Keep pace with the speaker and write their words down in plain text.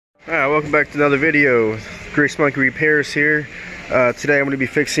Welcome back to another video. GreaseMonkeyRepairs here. Today I'm going to be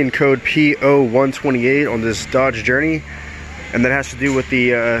fixing code P0128 on this Dodge Journey, and that has to do with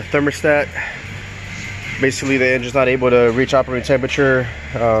the thermostat. Basically, the engine's not able to reach operating temperature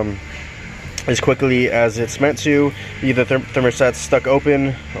as quickly as it's meant to. Either thermostat's stuck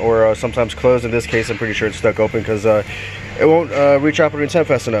open or sometimes closed. In this case, I'm pretty sure it's stuck open because it won't reach operating temp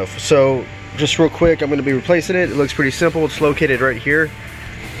fast enough. So just real quick, I'm going to be replacing it. It looks pretty simple. It's located right here.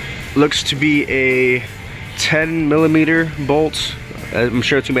 Looks to be a 10mm bolt. I'm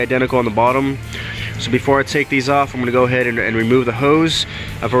sure it's going to be identical on the bottom. So before I take these off, I'm going to go ahead and remove the hose.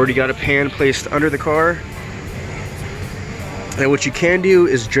 I've already got a pan placed under the car. And what you can do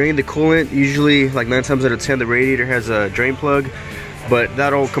is drain the coolant. Usually, like 9 times out of 10, the radiator has a drain plug, but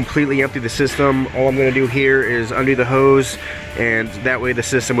that'll completely empty the system. All I'm going to do here is undo the hose, and that way the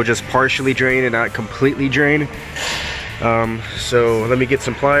system will just partially drain and not completely drain. So let me get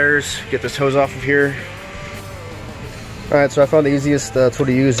some pliers, get this hose off of here. Alright, so I found the easiest tool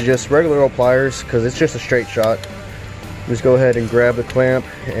to use is just regular old pliers, because it's just a straight shot. Just go ahead and grab the clamp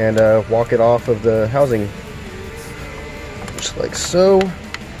and walk it off of the housing. Just like so.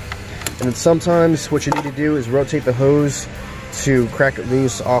 And then sometimes what you need to do is rotate the hose to crack it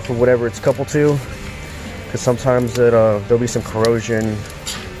loose off of whatever it's coupled to, because sometimes there'll be some corrosion.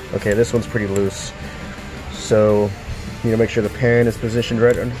 Okay, this one's pretty loose. So you need to make sure the pan is positioned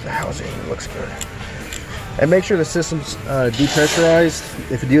right under the housing. It looks good. And make sure the system's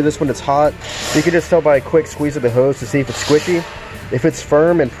depressurized. If you do this when it's hot, you can just tell by a quick squeeze of the hose to see if it's squishy. If it's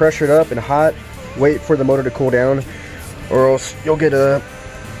firm and pressured up and hot, wait for the motor to cool down, or else you'll get a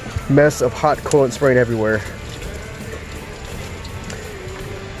mess of hot coolant spraying everywhere.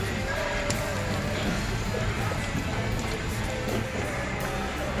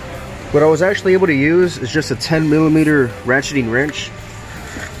 What I was actually able to use is just a 10mm ratcheting wrench.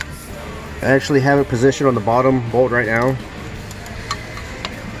 I actually have it positioned on the bottom bolt right now.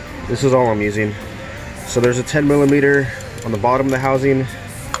 This is all I'm using. So there's a 10mm on the bottom of the housing.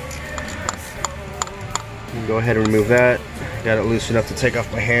 Go ahead and remove that. Got it loose enough to take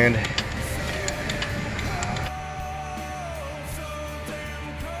off my hand.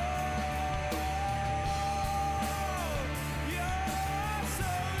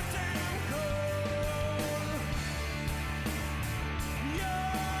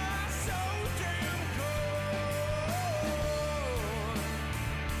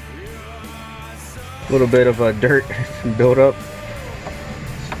 A little bit of dirt build up.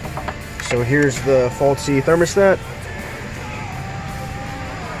 So here's the faulty thermostat.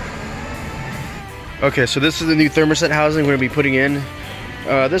 Okay, so this is the new thermostat housing we're going to be putting in.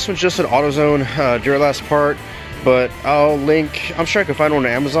 This one's just an AutoZone Duralast part, but I'll link, I'm sure I can find one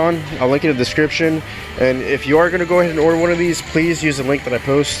on Amazon. I'll link it in the description. And if you are going to go ahead and order one of these, please use the link that I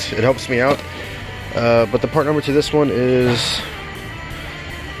post. It helps me out. But the part number to this one is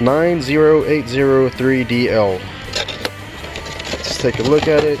 90803DL. Let's take a look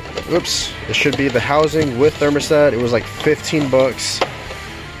at it. Oops, it should be the housing with thermostat. It was like 15 bucks.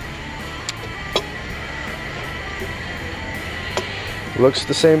 Looks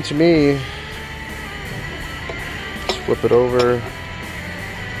the same to me. Let's flip it over.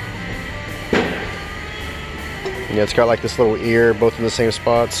 Yeah, it's got like this little ear, both in the same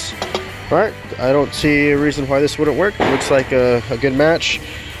spots. Alright, I don't see a reason why this wouldn't work. It looks like a good match.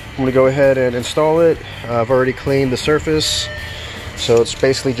 I'm going to go ahead and install it. I've already cleaned the surface, so it's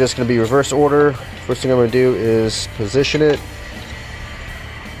basically just going to be reverse order. First thing I'm going to do is position it.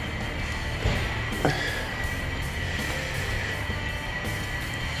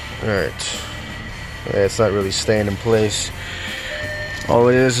 Alright, it's not really staying in place. All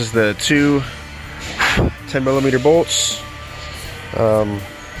it is the two 10mm bolts. I'm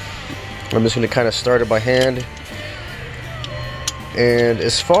just going to kind of start it by hand. And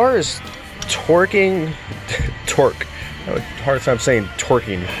as far as torquing, hard time saying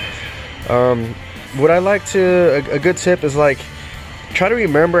torquing. What I like to, a good tip is like, try to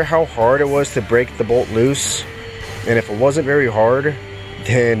remember how hard it was to break the bolt loose. And if it wasn't very hard,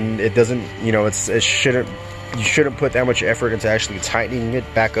 then it doesn't, you know, you shouldn't put that much effort into actually tightening it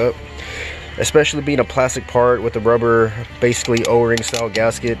back up. Especially being a plastic part with a rubber, basically O-ring style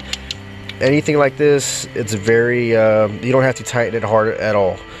gasket. Anything like this, it's very, you don't have to tighten it hard at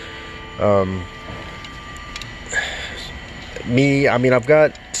all. I mean, I've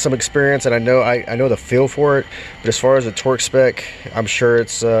got some experience and I know the feel for it, but as far as the torque spec, I'm sure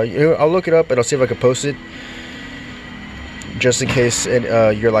it's, you know, I'll look it up and I'll see if I can post it, just in case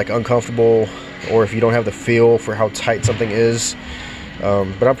you're like uncomfortable, or if you don't have the feel for how tight something is.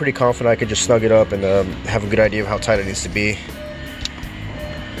 But I'm pretty confident I could just snug it up and have a good idea of how tight it needs to be.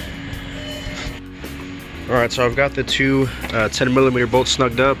 Alright, so I've got the two 10mm bolts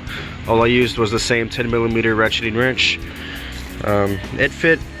snugged up. All I used was the same 10mm ratcheting wrench. It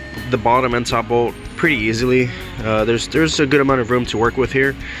fit the bottom and top bolt pretty easily. There's a good amount of room to work with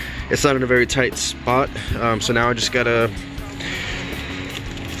here. It's not in a very tight spot, so now I just gotta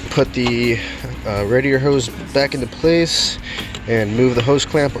put the radiator hose back into place and move the hose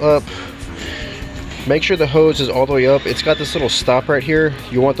clamp up. Make sure the hose is all the way up. It's got this little stop right here.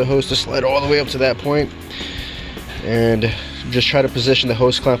 You want the hose to slide all the way up to that point, and just try to position the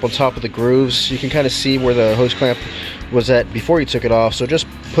hose clamp on top of the grooves. You can kind of see where the hose clamp was at before you took it off, so just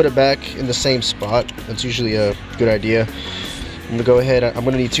put it back in the same spot. That's usually a good idea. I'm gonna go ahead, I'm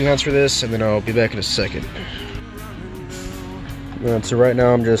gonna need 2 hands for this, and then I'll be back in a second. So right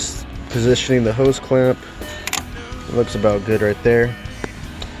now I'm just positioning the hose clamp. It looks about good right there.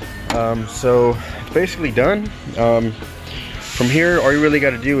 So it's basically done. From here, all you really got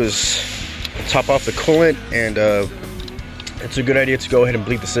to do is top off the coolant, and it's a good idea to go ahead and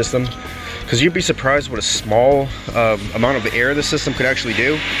bleed the system, because you'd be surprised what a small amount of air the system could actually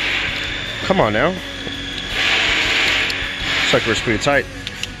do. Come on now. Sucker is pretty tight.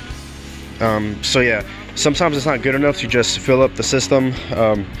 So yeah, sometimes it's not good enough to just fill up the system.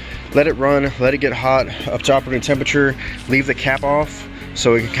 Let it run, let it get hot up to operating temperature, leave the cap off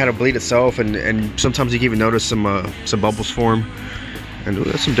so it can kind of bleed itself, and sometimes you can even notice some bubbles form. And ooh,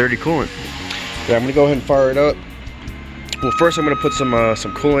 that's some dirty coolant. Yeah, I'm gonna go ahead and fire it up. Well, first I'm gonna put some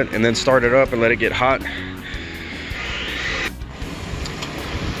coolant and then start it up and let it get hot.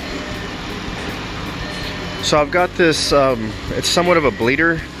 So I've got this, it's somewhat of a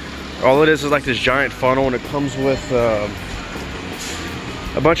bleeder. All it is like this giant funnel, and it comes with a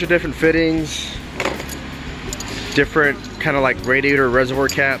bunch of different fittings, different kind of like radiator reservoir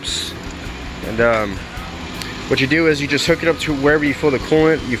caps. And what you do is you just hook it up to wherever you fill the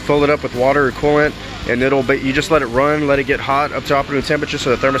coolant. You fill it up with water or coolant, and you just let it run, let it get hot up to operating temperature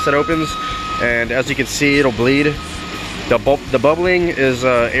so the thermostat opens. And as you can see, it'll bleed. The bubbling is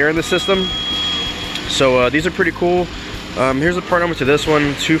air in the system. So these are pretty cool. Here's the part number to this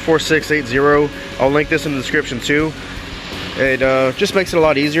one, 24680. I'll link this in the description too. It just makes it a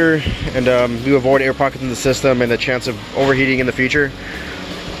lot easier, and you avoid air pockets in the system and the chance of overheating in the future.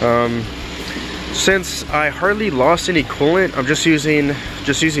 Since I hardly lost any coolant, I'm just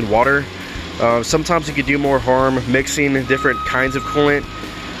using water. Sometimes you could do more harm mixing different kinds of coolant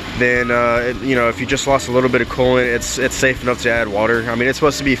than you know, if you just lost a little bit of coolant. It's safe enough to add water. I mean, it's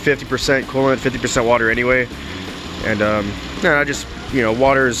supposed to be 50% coolant, 50% water anyway. And yeah, I just, you know,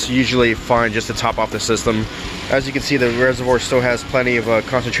 water is usually fine just to top off the system. As you can see, the reservoir still has plenty of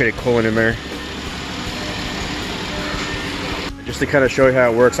concentrated coolant in there. Just to kind of show you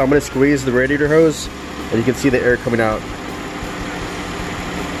how it works, I'm going to squeeze the radiator hose, and you can see the air coming out.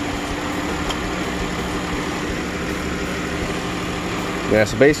 Yeah,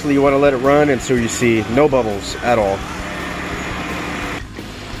 so basically you want to let it run until you see no bubbles at all.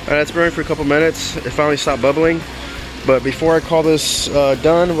 Alright, it's burning for a couple minutes. It finally stopped bubbling. But before I call this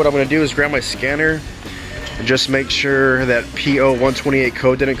done, what I'm going to do is grab my scanner and just make sure that P0128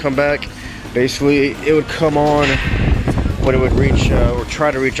 code didn't come back. Basically, it would come on when it would reach, or try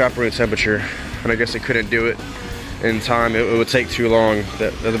to reach operating temperature. And I guess it couldn't do it in time. It would take too long.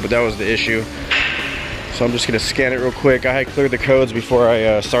 That was the issue. So I'm just going to scan it real quick. I had cleared the codes before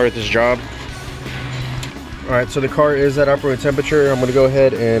I started this job. Alright, so the car is at operating temperature. I'm going to go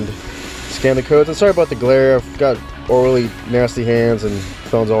ahead and scan the codes. I'm sorry about the glare. I've got really nasty hands and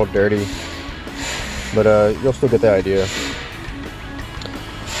phone's all dirty. But you'll still get the idea.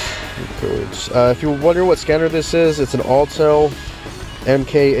 Codes. If you're wondering what scanner this is, it's an Altel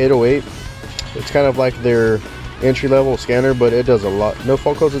MK808. It's kind of like their entry-level scanner, but it does a lot. No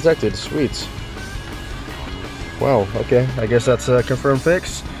fault codes detected. Sweet. Wow, okay, I guess that's a confirmed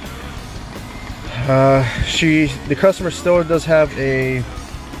fix. The customer still does have a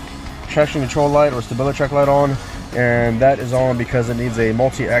traction control light or stability track light on, and that is on because it needs a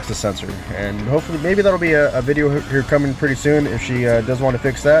multi-axis sensor. And hopefully, maybe that'll be a video here coming pretty soon if she does want to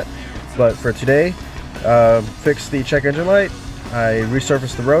fix that. But for today, fix the check engine light, I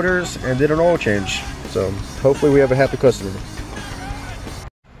resurfaced the rotors, and did an oil change. So hopefully we have a happy customer.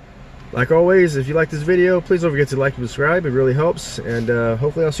 Like always, if you like this video, please don't forget to like and subscribe. It really helps. And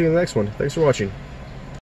hopefully I'll see you in the next one. Thanks for watching.